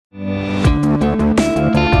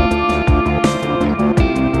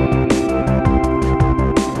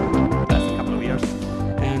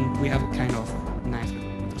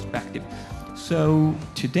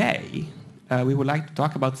today we would like to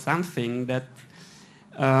talk about something that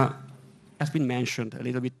has been mentioned a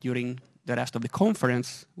little bit during the rest of the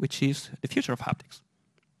conference, which is the future of haptics.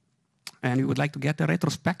 And we would like to get a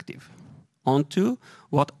retrospective onto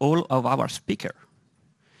what all of our speakers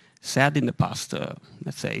said in the past,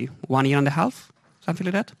 let's say, 1 year and a half, something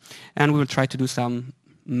like that. And we will try to do some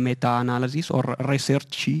meta-analysis or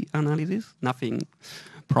researchy analysis, nothing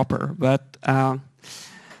proper. But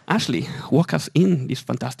Ashley, walk us in this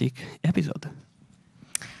fantastic episode.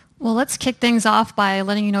 Well, let's kick things off by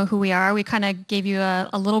letting you know who we are. We kind of gave you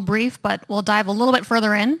a little brief, but we'll dive a little bit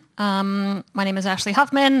further in. My name is Ashley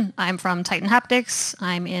Huffman. I'm from Titan Haptics.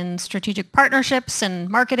 I'm in strategic partnerships and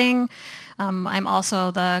marketing. I'm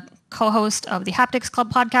also the co-host of the Haptics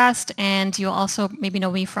Club podcast, and you'll also maybe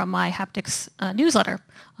know me from my Haptics newsletter,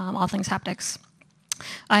 All Things Haptics.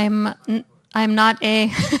 I'm not a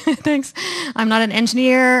thanks. I'm not an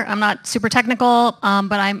engineer. I'm not super technical,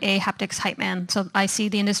 but I'm a haptics hype man. So I see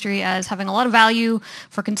the industry as having a lot of value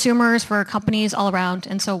for consumers, for companies all around.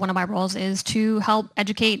 And so one of my roles is to help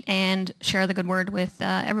educate and share the good word with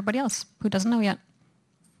everybody else who doesn't know yet.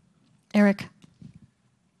 Eric.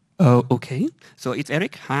 Okay. So it's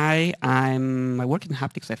Eric. Hi. I work in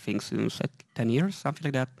haptics, I think, since 10 years, something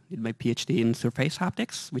like that. Did my PhD in surface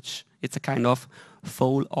haptics, which it's a kind of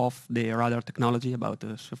fall of the radar technology about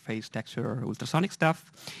the surface texture ultrasonic stuff.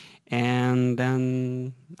 And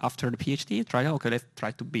then after the PhD, let's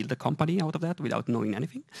try to build a company out of that without knowing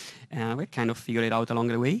anything. And we kind of figured it out along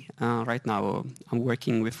the way. Right now, I'm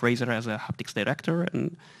working with Razer as a haptics director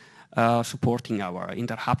and supporting our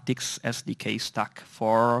InterHaptics SDK stack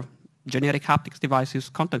for generic haptics devices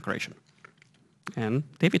content creation. And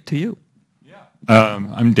David, to you.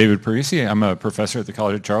 I'm David Parisi. I'm a professor at the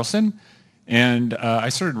College of Charleston. And I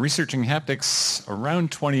started researching haptics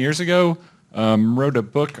around 20 years ago, wrote a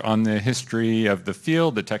book on the history of the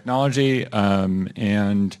field, the technology,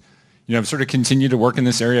 and I've sort of continued to work in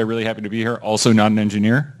this area. Really happy to be here. Also not an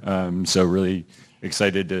engineer, so really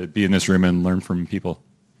excited to be in this room and learn from people.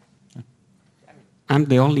 I'm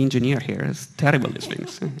the only engineer here. It's terrible, these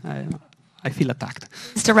things. I feel attacked.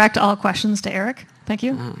 Let's direct all questions to Eric. Thank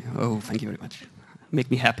you. Thank you very much. Make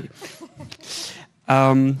me happy.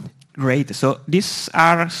 Great. So these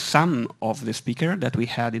are some of the speakers that we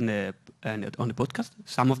had on the podcast.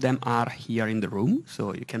 Some of them are here in the room,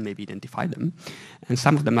 so you can maybe identify them. And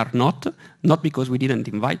some of them are not because we didn't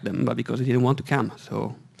invite them, but because they didn't want to come.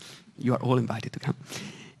 So you are all invited to come.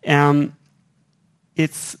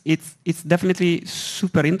 It's definitely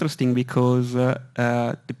super interesting because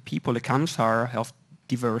the people that comes are of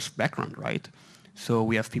diverse background, right? So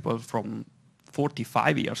we have people from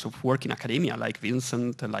 45 years of work in academia, like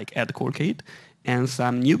Vincent, like Ed Colgate, and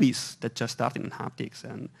some newbies that just started in haptics.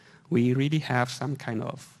 And we really have some kind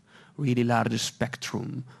of really large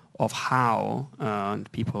spectrum of how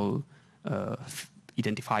people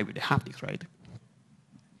identify with the haptics, right?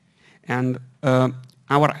 And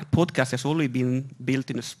our podcast has always been built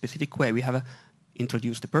in a specific way. We have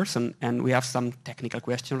introduced the person, and we have some technical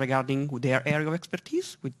questions regarding their area of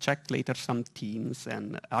expertise. We check later some themes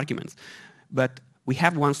and arguments. But we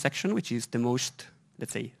have one section which is the most,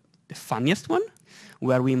 let's say, the funniest one,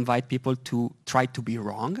 where we invite people to try to be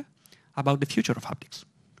wrong about the future of haptics.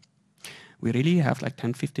 We really have like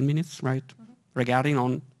 10, 15 minutes, right, regarding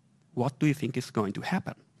on what do you think is going to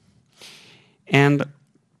happen. And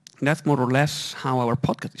that's more or less how our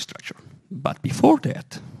podcast is structured. But before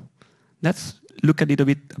that, let's look a little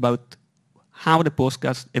bit about how the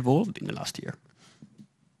podcast evolved in the last year.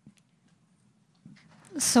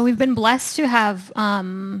 So we've been blessed to have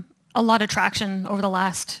a lot of traction over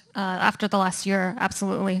after the last year,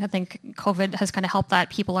 absolutely. I think COVID has kind of helped that.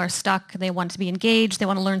 People are stuck. They want to be engaged. They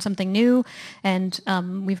want to learn something new. And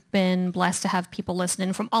we've been blessed to have people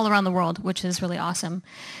listening from all around the world, which is really awesome.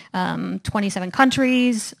 27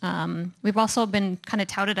 countries. We've also been kind of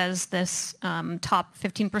touted as this top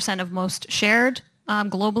 15% of most shared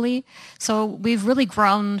globally. So we've really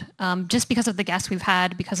grown just because of the guests we've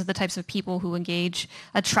had, because of the types of people who engage,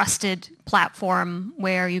 a trusted platform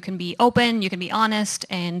where you can be open, you can be honest,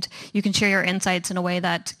 and you can share your insights in a way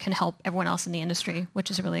that can help everyone else in the industry, which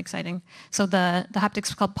is really exciting. So the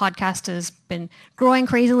Haptics Club podcast has been growing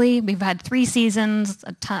crazily. We've had 3 seasons,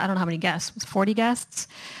 I don't know how many guests, it was 40 guests.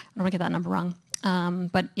 I don't want to get that number wrong.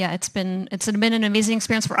 But yeah, it's been an amazing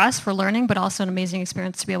experience for us for learning, but also an amazing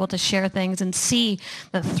experience to be able to share things and see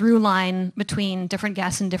the through line between different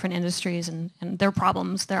guests in different industries and their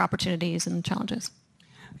problems, their opportunities and challenges.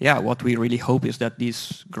 Yeah, what we really hope is that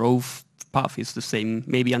this growth path is the same,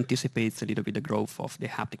 maybe anticipates a little bit the growth of the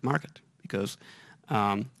haptic market, because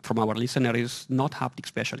from our listeners, not haptic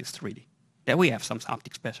specialists really. There we have some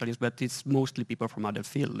haptic specialists, but it's mostly people from other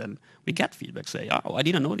fields, and we get feedback say, "Oh, I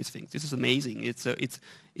didn't know these things. This is amazing.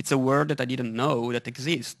 It's a word that I didn't know that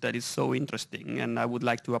exists. That is so interesting, and I would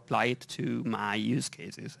like to apply it to my use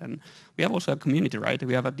cases." And we have also a community, right?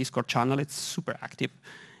 We have a Discord channel. It's super active,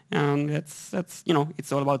 and that's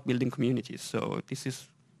it's all about building communities. So this is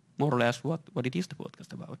more or less what it is the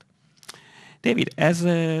podcast about. David, as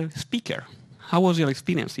a speaker, how was your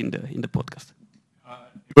experience in the podcast?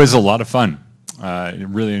 It was a lot of fun. I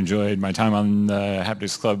really enjoyed my time on the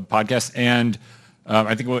Haptics Club podcast, and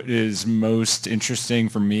I think what is most interesting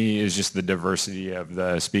for me is just the diversity of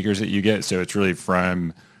the speakers that you get. So it's really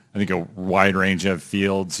from, I think, a wide range of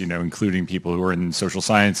fields, including people who are in social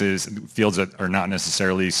sciences, fields that are not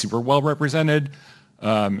necessarily super well represented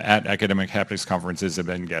at academic haptics conferences have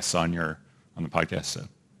been guests on the podcast. So.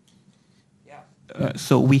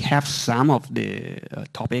 So we have some of the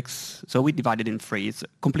topics. So we divided in three. It's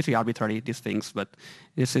completely arbitrary, these things, but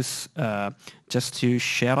this is just to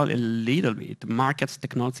share a little bit markets,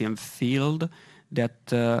 technology, and field that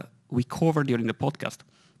we cover during the podcast.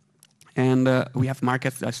 And we have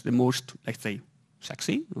markets that's the most, let's say,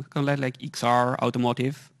 sexy, kind of like XR,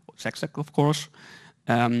 automotive, sex tech, of course,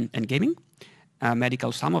 and gaming,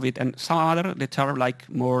 medical, some of it, and some other that are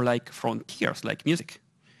more like frontiers, like music.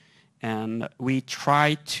 And we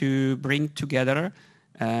try to bring together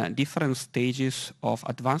different stages of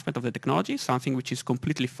advancement of the technology, something which is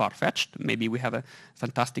completely far-fetched. Maybe we have a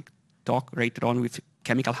fantastic talk later on with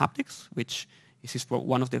chemical haptics, which is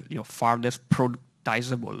one of the farthest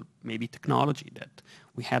productizable maybe technology that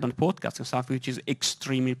we had on the podcast, and something which is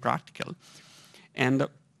extremely practical. And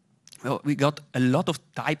we got a lot of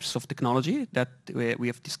types of technology that we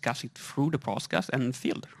have discussed it through the podcast and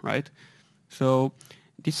field, right? So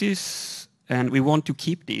this is, and we want to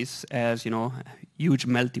keep this as, a huge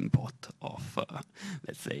melting pot of,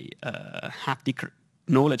 let's say, haptic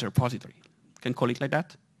knowledge repository. Can call it like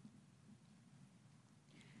that?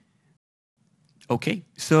 Okay,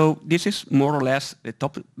 so this is more or less the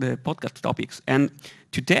podcast topics. And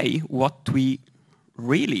today, what we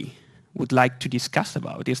really would like to discuss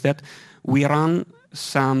about is that we run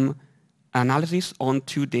some analysis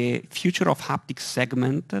onto the future of haptics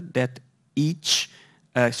segment that each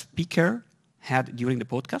speaker had during the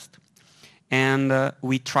podcast, and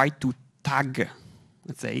we try to tag,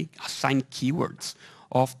 let's say, assign keywords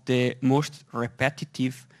of the most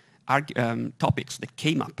repetitive topics that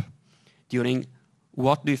came up during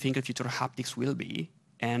what do you think the future of haptics will be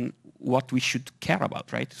and what we should care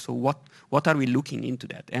about, right? So what are we looking into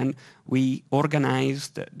that? And we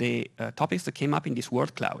organized the topics that came up in this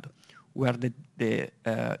word cloud, where the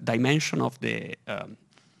dimension of the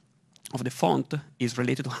font is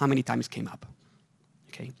related to how many times it came up,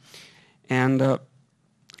 okay? And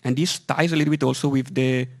this ties a little bit also with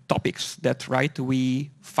the topics that, we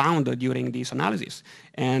found during this analysis.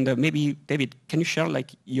 And maybe, David, can you share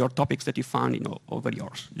your topics that you found over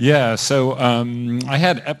yours? Yeah, so I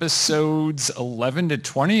had episodes 11 to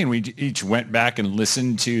 20, and we each went back and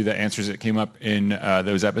listened to the answers that came up in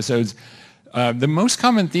those episodes. The most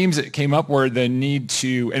common themes that came up were the need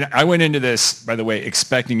to, and I went into this, by the way,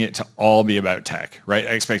 expecting it to all be about tech, right? I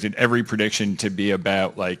expected every prediction to be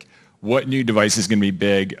about what new device is going to be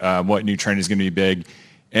big, what new trend is going to be big.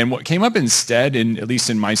 And what came up instead, and at least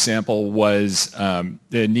in my sample, was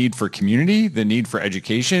the need for community, the need for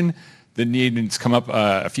education, the need, and it's come up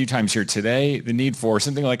a few times here today, the need for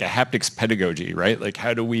something like a haptics pedagogy, right?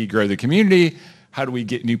 How do we grow the community? How do we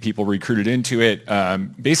get new people recruited into it?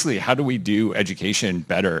 Basically, how do we do education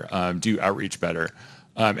better, do outreach better?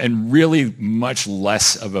 And really much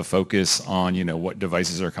less of a focus on, what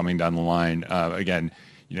devices are coming down the line. Again,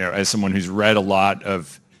 as someone who's read a lot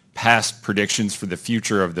of past predictions for the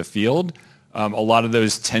future of the field, a lot of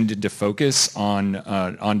those tended to focus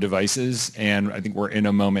on devices. And I think we're in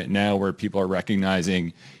a moment now where people are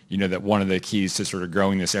recognizing, that one of the keys to sort of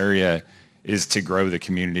growing this area is to grow the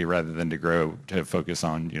community rather than to focus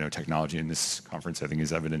on, technology. And this conference, I think,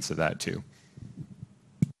 is evidence of that too.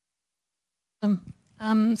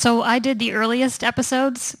 So I did the earliest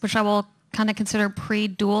episodes, which I will kind of consider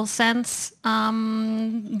pre-DualSense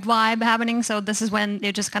vibe happening. So this is when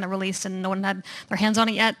it just kind of released and no one had their hands on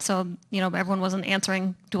it yet. So, everyone wasn't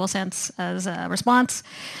answering DualSense as a response.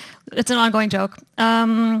 It's an ongoing joke.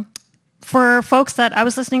 For folks that I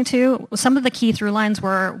was listening to, some of the key through lines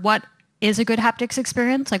were what is a good haptics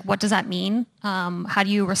experience? What does that mean? How do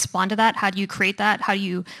you respond to that? How do you create that?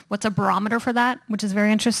 What's a barometer for that? Which is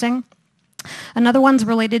very interesting. Another one's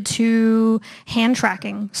related to hand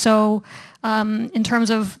tracking. So in terms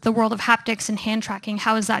of the world of haptics and hand tracking,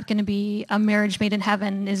 how is that going to be a marriage made in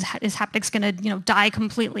heaven? Is haptics going to die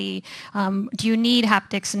completely? Do you need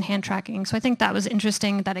haptics and hand tracking? So I think that was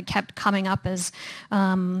interesting that it kept coming up as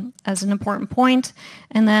an important point.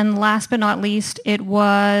 And then last but not least, it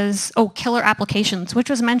was killer applications, which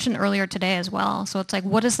was mentioned earlier today as well. So it's like,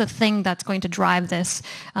 what is the thing that's going to drive this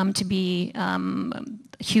to be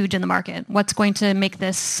huge in the market? What's going to make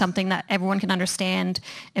this something that everyone can understand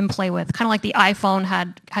and play with? Kind of like the iPhone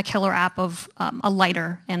had a killer app of a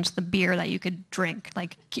lighter and the beer that you could drink.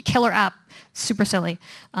 Like killer app, super silly.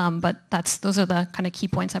 But those are the kind of key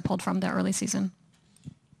points I pulled from the early season.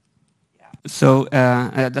 So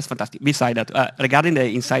that's fantastic. Beside that, regarding the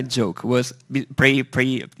inside joke, was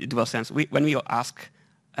pre-DualSense. When we ask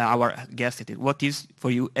our guests, what is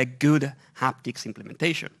for you a good haptics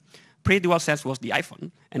implementation? Pre-DualSense was the iPhone,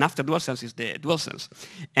 and after DualSense is the DualSense.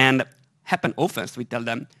 And happen often, we tell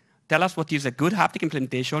them, tell us what is a good haptic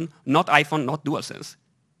implementation, not iPhone, not DualSense.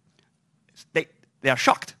 They are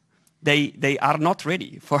shocked. They are not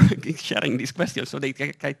ready for sharing these questions, so they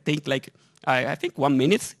take I think 1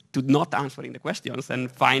 minute to not answering the questions and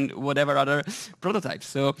find whatever other prototypes.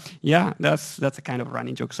 So yeah, that's a kind of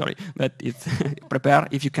running joke, sorry. But it's prepare,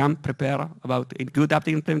 if you can, prepare about a good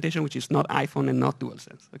haptic implementation, which is not iPhone and not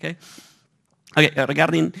DualSense, okay? Okay,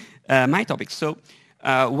 regarding my topics. So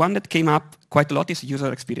one that came up quite a lot is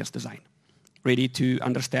user experience design, ready to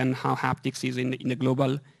understand how haptics is in the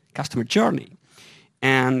global customer journey.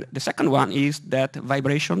 And the second one is that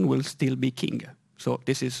vibration will still be king. So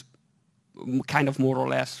this is kind of more or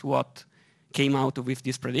less what came out with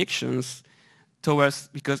these predictions because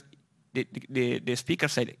the speaker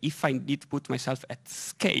said, if I need to put myself at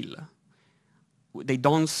scale, they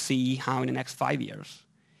don't see how in the next 5 years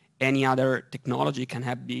any other technology can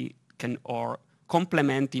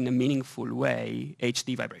complement in a meaningful way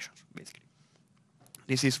HD vibrations, basically.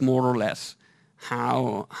 This is more or less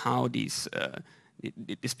how these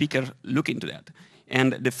the speaker look into that.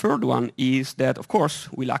 And the third one is that, of course,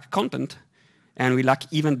 we lack content, and we lack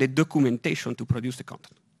even the documentation to produce the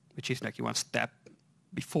content, which is like one step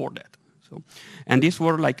before that. So, and these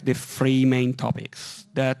were like the 3 main topics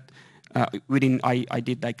that I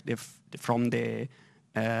did like from the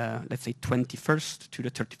let's say 21st to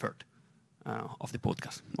the 33rd of the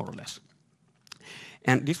podcast, more or less.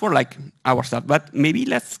 And these were like our stuff. But maybe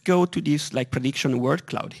let's go to this like prediction word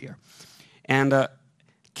cloud here. And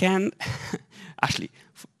Ashley,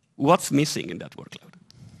 what's missing in that word cloud?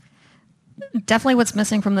 Definitely what's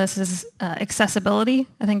missing from this is accessibility.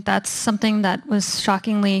 I think that's something that was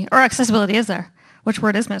shockingly, or accessibility is there. Which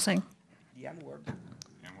word is missing? The M word.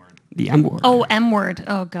 The M word. Oh, M word.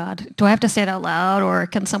 Oh, God. Do I have to say it out loud, or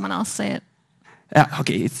can someone else say it?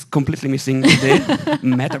 Okay, it's completely missing the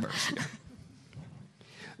metaverse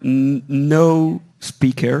here. No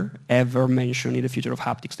speaker ever mentioned in the future of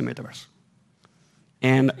haptics the metaverse.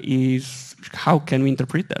 And how can we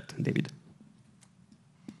interpret that, David?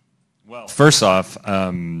 Well, first off,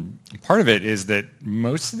 part of it is that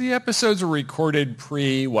most of the episodes were recorded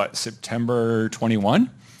September 21,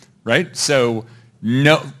 right? So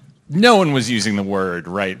no one was using the word,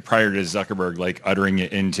 right, prior to Zuckerberg like uttering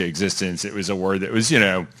it into existence. It was a word that was,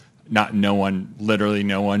 not no one, literally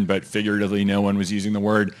no one, but figuratively no one was using the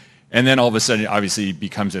word. And then all of a sudden it obviously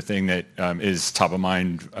becomes a thing that is top of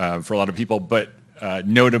mind for a lot of people, but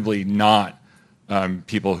notably not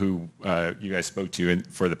people who you guys spoke to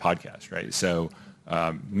for the podcast, right? So, It's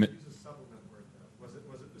a supplement word, though. Was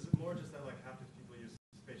it more just that like haptics people use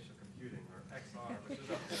spatial computing or XR, which is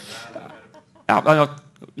up there?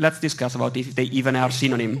 Let's discuss about if they even are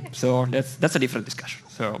synonym. So that's a different discussion.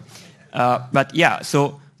 So, but yeah,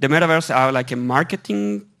 so the metaverse are like a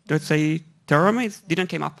marketing, let's say, term. It didn't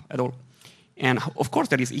come up at all. And of course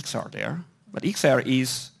there is XR there, but XR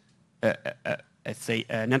is, let's say,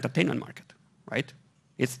 an entertainment market. Right?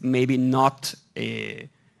 It's maybe not a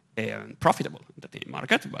profitable entertainment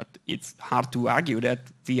market, but it's hard to argue that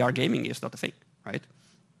VR gaming is not a thing, right?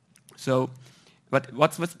 So, but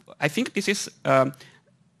I think this is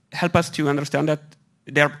help us to understand that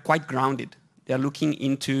they're quite grounded. They're looking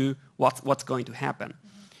into what's going to happen.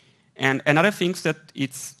 And another thing that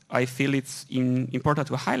I feel it's important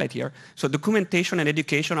to highlight here. So documentation and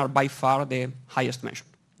education are by far the highest mentioned.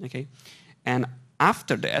 Okay, and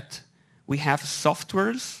after that, we have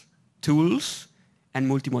softwares, tools, and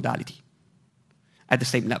multimodality at the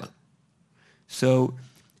same level. So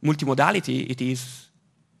multimodality, it is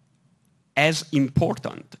as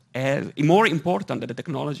important, more important than the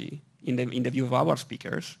technology in the view of our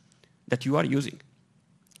speakers that you are using.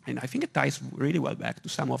 And I think it ties really well back to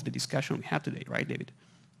some of the discussion we had today, right, David?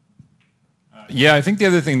 Yeah, I think the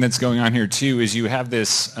other thing that's going on here too is you have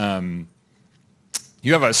this,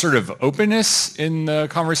 you have a sort of openness in the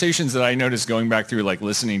conversations that I noticed going back through, like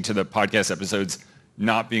listening to the podcast episodes,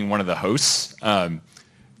 not being one of the hosts.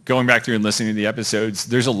 Going back through and listening to the episodes,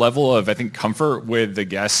 there's a level of, I think, comfort with the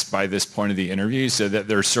guests by this point of the interview, so that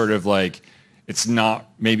they're sort of like, it's not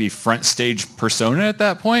maybe front stage persona at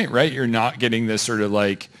that point, right? You're not getting this sort of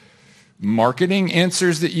like marketing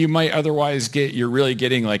answers that you might otherwise get. You're really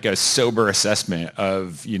getting like a sober assessment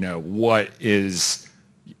of, you know, what is,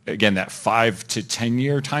 again, that 5 to 10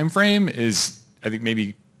 year time frame is, I think,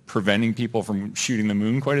 maybe preventing people from shooting the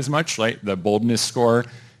moon quite as much. Right? The boldness score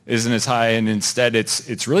isn't as high, and instead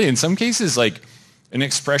it's really in some cases like an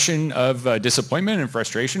expression of disappointment and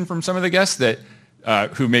frustration from some of the guests that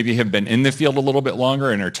who maybe have been in the field a little bit longer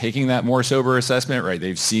and are taking that more sober assessment. Right?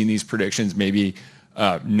 They've seen these predictions maybe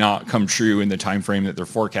not come true in the time frame that they're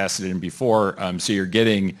forecasted in before. So you're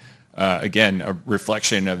getting again a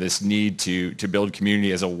reflection of this need to build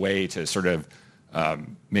community as a way to sort of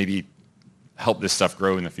maybe help this stuff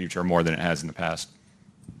grow in the future more than it has in the past.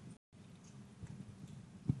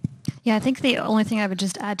 Yeah, I think the only thing I would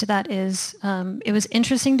just add to that is it was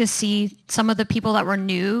interesting to see some of the people that were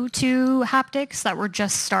new to haptics, that were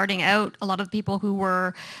just starting out. A lot of people who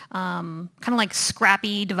were kind of like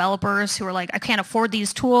scrappy developers who were like, I can't afford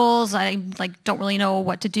these tools. I like don't really know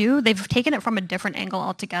what to do. They've taken it from a different angle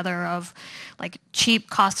altogether of like cheap,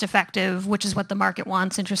 cost effective, which is what the market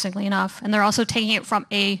wants, interestingly enough. And they're also taking it from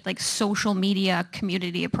a like social media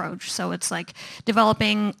community approach. So it's like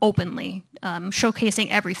developing openly, showcasing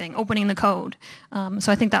everything, opening the code.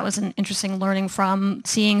 So I think that was an interesting learning from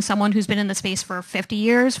seeing someone who's been in the space for 50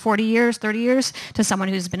 years, 40 years, 30 years, to someone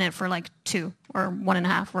who's been in it for like 2 or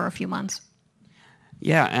 1.5 or a few months.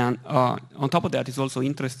 Yeah, and on top of that, it's also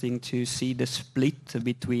interesting to see the split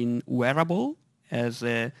between wearable, as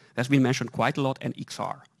has been mentioned quite a lot, and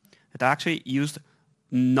XR. That are actually used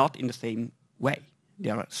not in the same way. They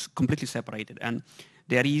are completely separated. And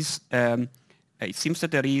there is, it seems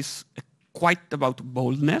that there is quite about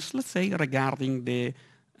boldness, let's say, regarding the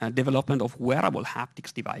development of wearable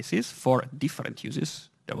haptics devices for different uses.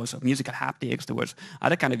 There was musical haptics, there was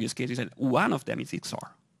other kind of use cases, and one of them is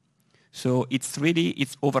XR. So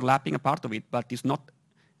it's overlapping a part of it, but it's not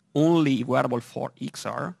only wearable for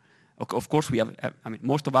XR. Of course, we have, I mean,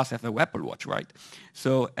 most of us have a Apple Watch, right?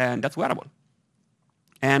 So, and that's wearable.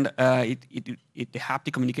 And the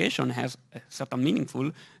haptic communication has a certain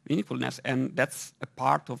meaningfulness, and that's a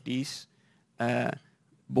part of this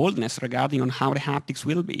boldness regarding on how the haptics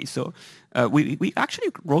will be. So we actually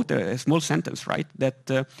wrote a small sentence, right,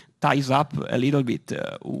 that ties up a little bit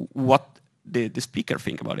what the speaker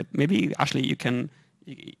think about it. Maybe, Ashley, you can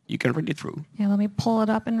read it through. Yeah, let me pull it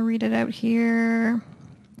up and read it out here.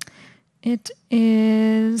 It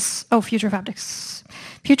is, future of haptics.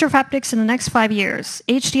 Future of haptics in the next 5 years.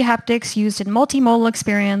 HD haptics used in multimodal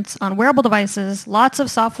experience on wearable devices, lots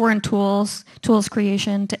of software and tools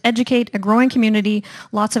creation to educate a growing community,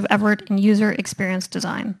 lots of effort in user experience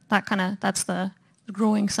design. That's the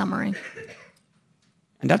growing summary.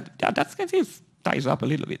 And that kind of ties up a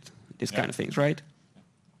little bit, these kind of things, right?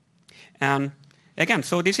 And again,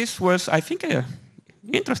 so this was, I think, a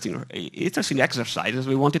interesting exercises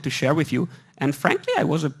we wanted to share with you, and frankly, I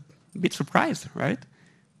was a bit surprised, right?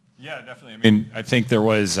 Yeah, definitely. I mean, I think there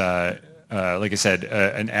was, like I said,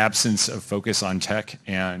 an absence of focus on tech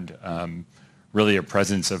and really a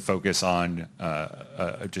presence of focus on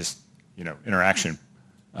just interaction,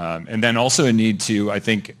 and then also a need to, I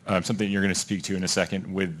think, something you're going to speak to in a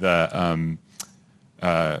second with the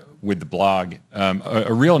blog,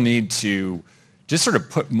 a real need to just sort of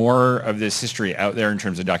put more of this history out there in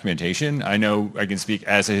terms of documentation. I know I can speak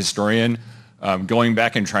as a historian. Going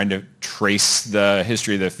back and trying to trace the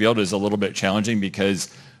history of the field is a little bit challenging because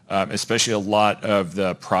especially a lot of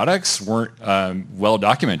the products weren't well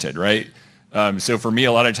documented, right? So for me,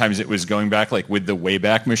 a lot of times it was going back like with the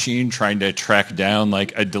Wayback Machine, trying to track down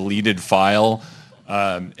like a deleted file.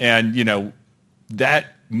 And,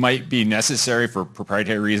 that might be necessary for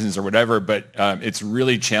proprietary reasons or whatever, but it's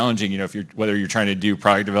really challenging, whether you're trying to do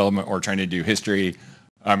product development or trying to do history,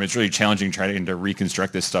 it's really challenging trying to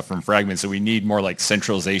reconstruct this stuff from fragments. So we need more like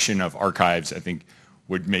centralization of archives, I think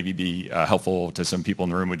would maybe be helpful to some people in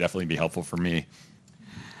the room, would definitely be helpful for me.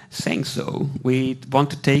 Saying so, we want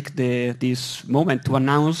to take this moment to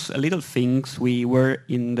announce a little things. We were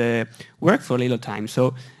in the work for a little time.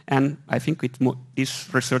 So, and I think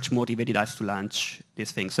this research motivated us to launch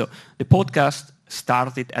this thing. So the podcast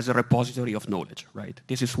started as a repository of knowledge, right?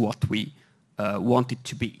 This is what we want it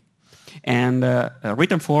to be. And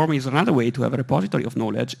written form is another way to have a repository of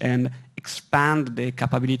knowledge, and expand the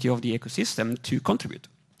capability of the ecosystem to contribute.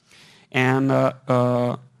 And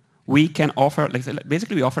we can offer,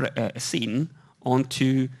 basically we offer a scene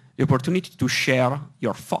onto the opportunity to share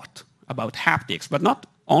your thought about haptics, but not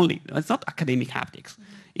only, it's not academic haptics.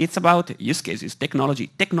 It's about use cases,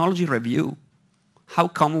 technology review. How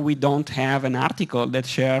come we don't have an article that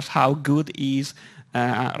shares how good is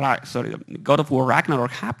God of War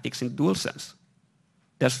Ragnarok haptics in DualSense?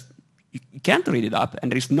 You can't read it up,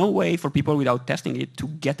 and there is no way for people without testing it to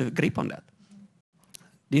get a grip on that.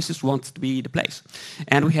 This wants to be the place.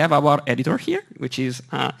 And we have our editor here, which is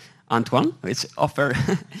Antoine, which offer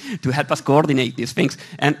to help us coordinate these things.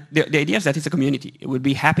 And the idea is that it's a community. It would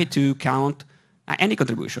be happy to count any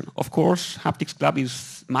contribution. Of course, Haptics Club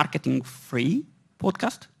is marketing-free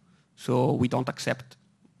podcast, so we don't accept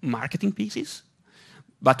marketing pieces,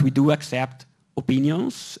 but we do accept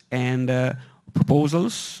opinions and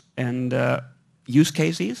proposals and use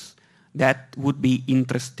cases that would be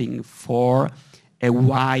interesting for a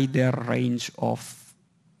wider range of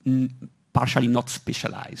partially not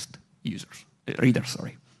specialized readers.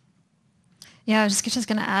 Yeah, I was just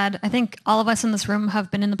going to add, I think all of us in this room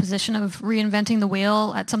have been in the position of reinventing the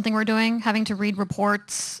wheel at something we're doing, having to read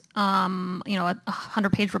reports, a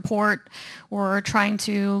 100-page report, or trying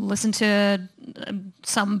to listen to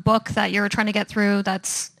some book that you're trying to get through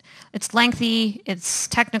it's lengthy, it's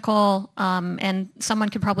technical, and someone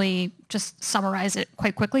could probably just summarize it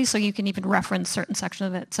quite quickly so you can even reference certain sections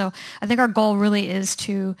of it. So I think our goal really is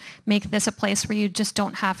to make this a place where you just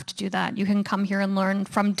don't have to do that. You can come here and learn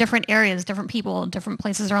from different areas, different people, different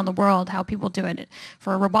places around the world, how people do it,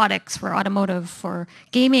 for robotics, for automotive, for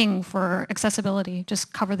gaming, for accessibility.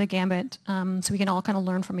 Just cover the gambit so we can all kind of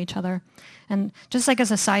learn from each other. And just like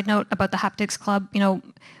as a side note about the Haptics Club,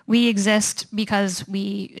 we exist because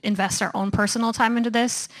we invest our own personal time into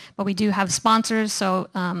this, but we do have sponsors. So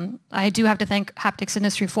I do have to thank Haptics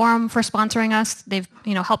Industry Forum for sponsoring us. They've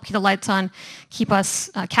helped keep the lights on, keep us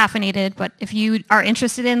caffeinated. But if you are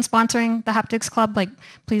interested in sponsoring the Haptics Club,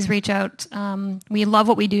 please reach out. We love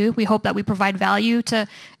what we do. We hope that we provide value to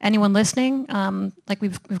anyone listening.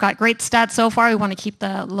 We've got great stats so far. We want to keep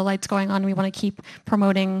the lights going on. We want to keep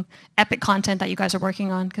promoting epic content that you guys are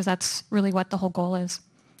working on because that's really what the whole goal is.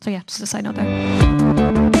 So yeah, just a side note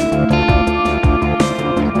there.